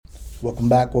Welcome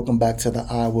back to the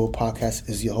I Will Podcast.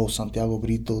 Is your host Santiago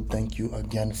Brito. Thank you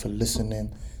again for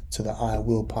listening to the I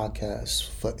Will Podcast,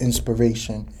 for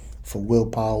inspiration, for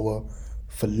willpower,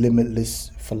 for limitless,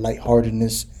 for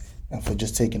lightheartedness, and for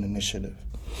just taking initiative.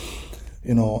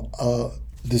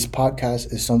 This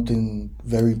podcast is something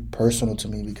very personal to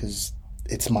me because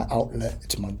it's my outlet,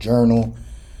 it's my journal.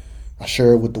 I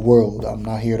share it with the world. I'm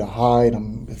not here to hide.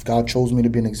 If God chose me to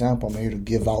be an example, I'm here to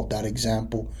give out that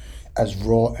example as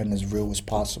raw and as real as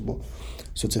possible.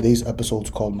 So today's episode is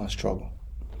called My Struggle.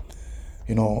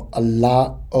 A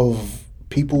lot of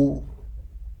people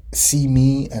see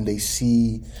me and they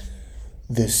see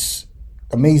this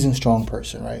amazing, strong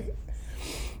person, right?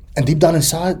 And deep down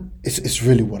inside, it's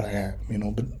really what I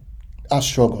am, but I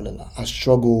struggle a lot. I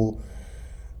struggle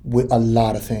with a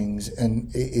lot of things,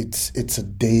 and it's a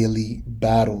daily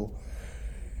battle.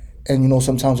 And,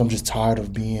 sometimes I'm just tired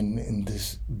of being in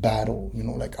this battle.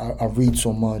 I read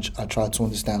so much. I try to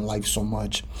understand life so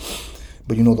much.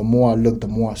 But, the more I look, the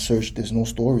more I search, there's no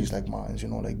stories like mine.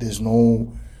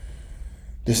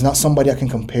 There's not somebody I can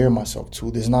compare myself to.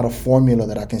 There's not a formula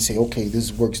that I can say, okay,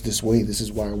 this works this way. This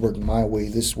is why I work my way,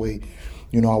 this way.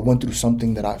 I went through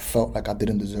something that I felt like I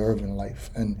didn't deserve in life.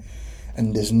 And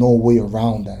there's no way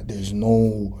around that.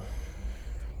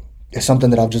 It's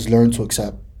something that I've just learned to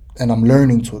accept. And I'm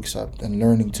learning to accept and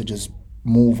learning to just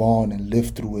move on and live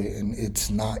through it. And it's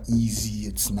not easy.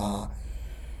 It's not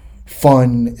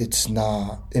fun. It's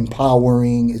not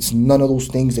empowering. It's none of those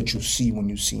things that you see when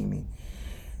you see me.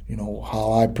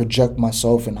 How I project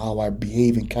myself and how I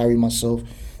behave and carry myself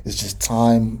is just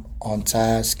time on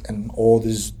task and all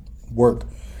this work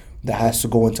that has to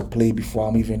go into play before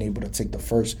I'm even able to take the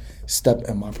first step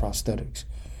in my prosthetics.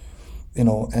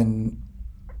 And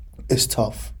it's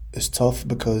tough. It's tough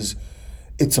because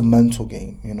it's a mental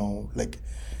game,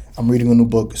 I'm reading a new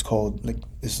book. It's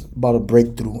about a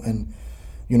breakthrough. And,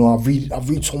 I've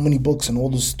read so many books and all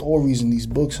the stories in these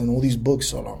books, and all these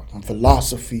books are on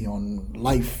philosophy, on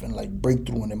life, and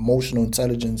breakthrough and emotional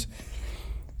intelligence.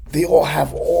 They all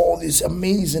have all this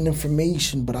amazing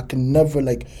information, but I can never,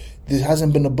 there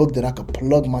hasn't been a book that I could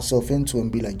plug myself into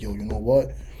and be like, yo, you know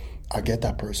what? I get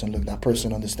that person. Look, that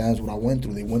person understands what I went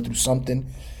through. They went through something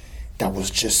that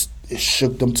was just, it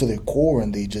shook them to their core,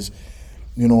 and they just,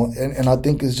 and I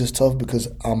think it's just tough because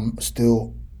I'm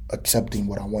still accepting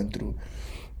what I went through.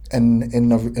 And in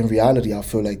reality, I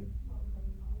feel like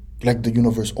the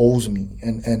universe owes me.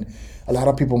 And a lot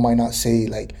of people might not say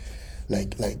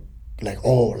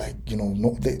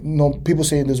people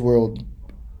say in this world,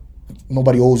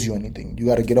 nobody owes you anything. You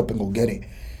got to get up and go get it.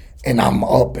 And I'm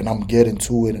up and I'm getting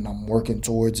to it and I'm working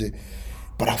towards it.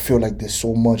 But I feel like there's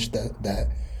so much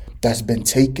that's been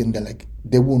taken that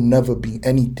there will never be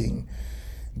anything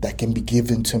that can be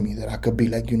given to me that I could be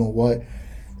like, you know what,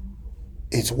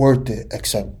 it's worth it,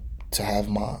 except to have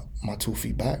my 2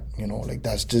 feet back.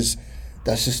 That's just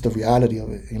the reality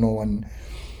of it. And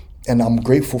I'm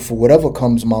grateful for whatever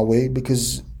comes my way,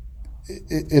 because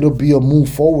it'll be a move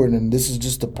forward, and this is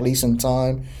just a place and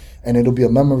time, and it'll be a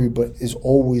memory, but it's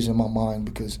always in my mind,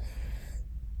 because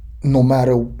no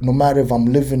matter if I'm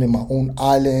living in my own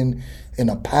island, in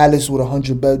a palace with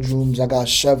 100 bedrooms, I got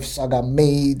chefs, I got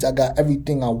maids, I got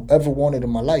everything I ever wanted in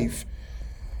my life,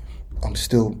 I'm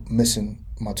still missing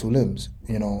my 2 limbs,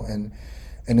 and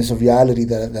it's a reality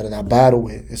that I battle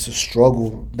with. It's a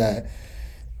struggle that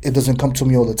it doesn't come to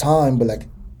me all the time, but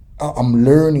I'm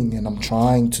learning and I'm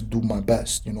trying to do my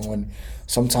best, and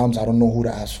sometimes I don't know who to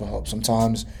ask for help.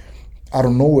 Sometimes I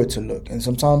don't know where to look, and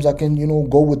sometimes I can,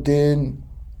 go within.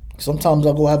 Sometimes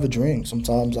I'll go have a drink.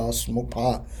 Sometimes I'll smoke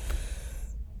pot.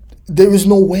 There is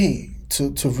no way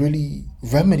to really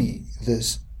remedy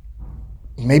this.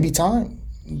 Maybe time,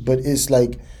 but it's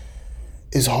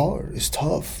it's hard. It's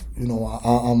tough.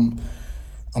 I'm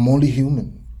only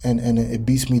human, and it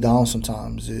beats me down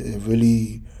sometimes. It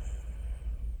really.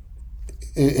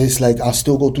 It's I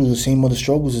still go through the same other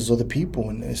struggles as other people,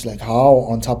 and it's how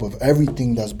on top of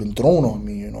everything that's been thrown on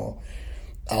me,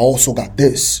 I also got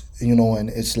this, and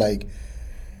it's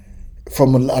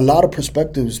from a lot of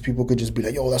perspectives, people could just be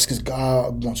like, yo, that's because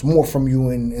God wants more from you,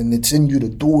 and it's in you to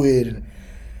do it. And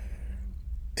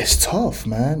it's tough,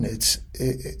 man. It's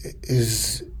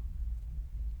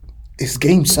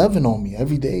game 7 on me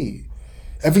every day.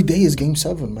 Every day is game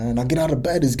 7, man. I get out of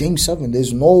bed, it's game 7.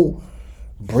 There's no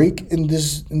break in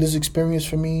this experience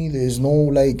for me. There's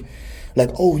no it's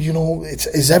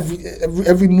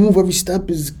every move, every step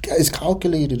is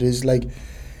calculated. It's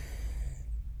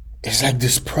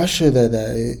this pressure that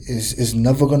is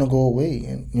never gonna go away.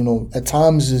 And at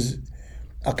times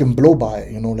I can blow by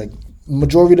it.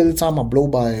 Majority of the time I blow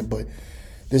by it, but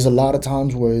there's a lot of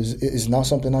times where it's not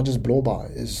something I just blow by.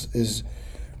 It's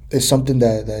something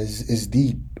that is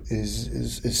deep,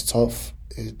 is tough.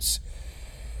 It's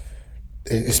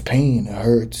pain. It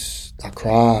hurts. I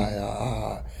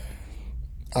cry.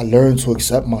 I learn to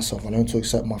accept myself. I learn to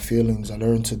accept my feelings. I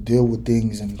learn to deal with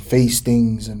things and face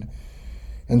things, and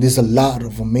there's a lot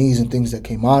of amazing things that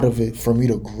came out of it for me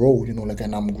to grow.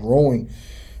 And I'm growing,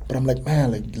 but I'm like,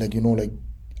 man, like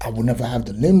I will never have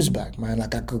the limbs back, man.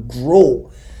 Like I could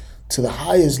grow to the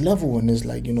highest level, and it's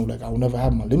like, I will never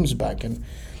have my limbs back, and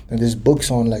there's books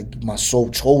on like my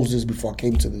soul chose this before I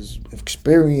came to this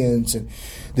experience, and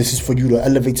this is for you to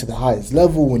elevate to the highest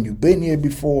level when you've been here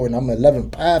before, and I'm an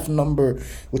 11th path number,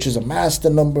 which is a master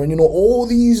number, and all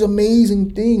these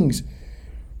amazing things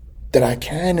that I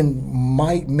can and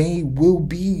will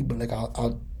be, but like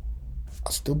I'll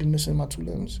still be missing my 2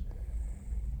 limbs,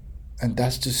 and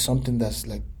that's just something that's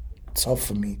like tough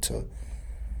for me to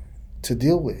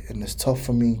deal with, and it's tough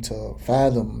for me to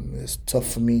fathom. It's tough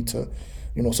for me to,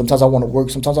 sometimes I want to work,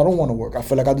 sometimes I don't want to work. I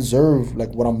feel like I deserve like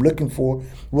what I'm looking for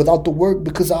without the work,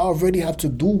 because I already have to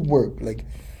do work. Like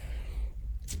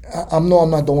I'm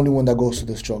not the only one that goes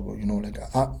through the struggle.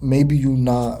 Maybe you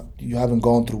haven't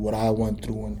gone through what I went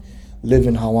through and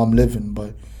living how I'm living,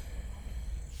 but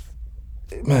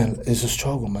man, it's a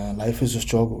struggle, man. Life is a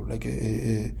struggle. Like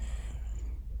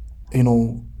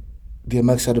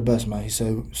DMX said it best, man. He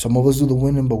said, some of us do the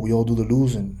winning, but we all do the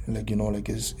losing. And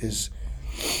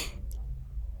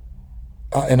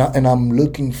I'm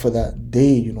looking for that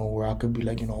day, where I could be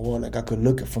like, like I could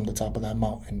look it from the top of that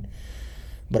mountain.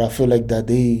 But I feel like that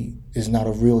day is not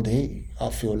a real day. I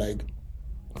feel like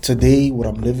today, what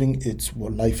I'm living, it's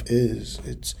what life is.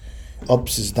 It's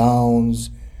ups, it's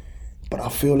downs. But I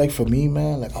feel like for me,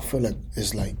 man, like I feel like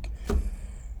it's like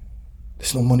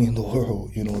there's no money in the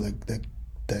world,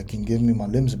 that can give me my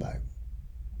limbs back,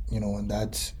 and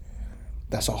that's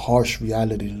a harsh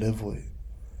reality to live with.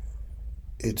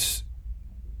 It's,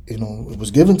 it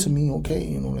was given to me,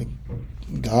 okay, like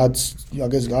I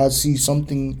guess God sees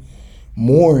something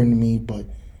more in me, but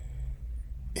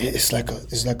it's like a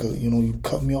you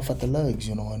cut me off at the legs,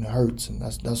 and it hurts, and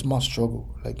that's my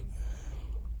struggle. Like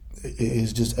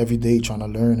it's just every day trying to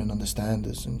learn and understand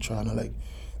this, and trying to like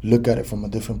look at it from a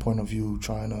different point of view,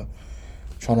 trying to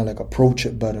like approach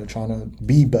it better, trying to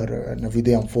be better, and every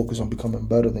day I'm focused on becoming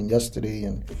better than yesterday.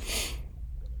 And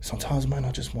sometimes, man,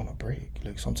 I just want to break.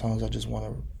 Like sometimes I just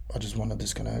want to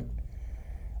disconnect,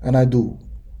 and I do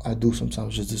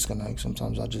sometimes just disconnect.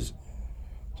 Sometimes I just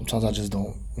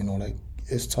don't. Like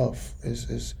it's tough.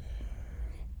 It's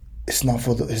not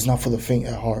for the faint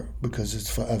at heart, because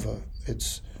it's forever.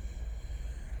 It's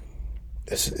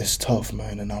tough,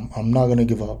 man, and I'm not gonna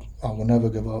give up. I will never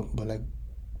give up. But like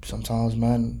sometimes,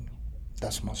 man,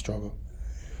 that's my struggle.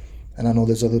 And I know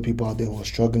there's other people out there who are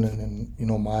struggling, and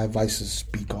my advice is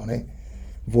speak on it,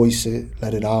 voice it,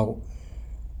 let it out,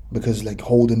 because like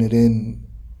holding it in,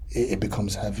 it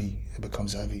becomes heavy. It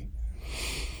becomes heavy.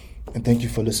 And thank you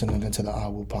for listening into the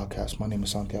IWILL Podcast. My name is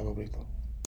Santiago Brito.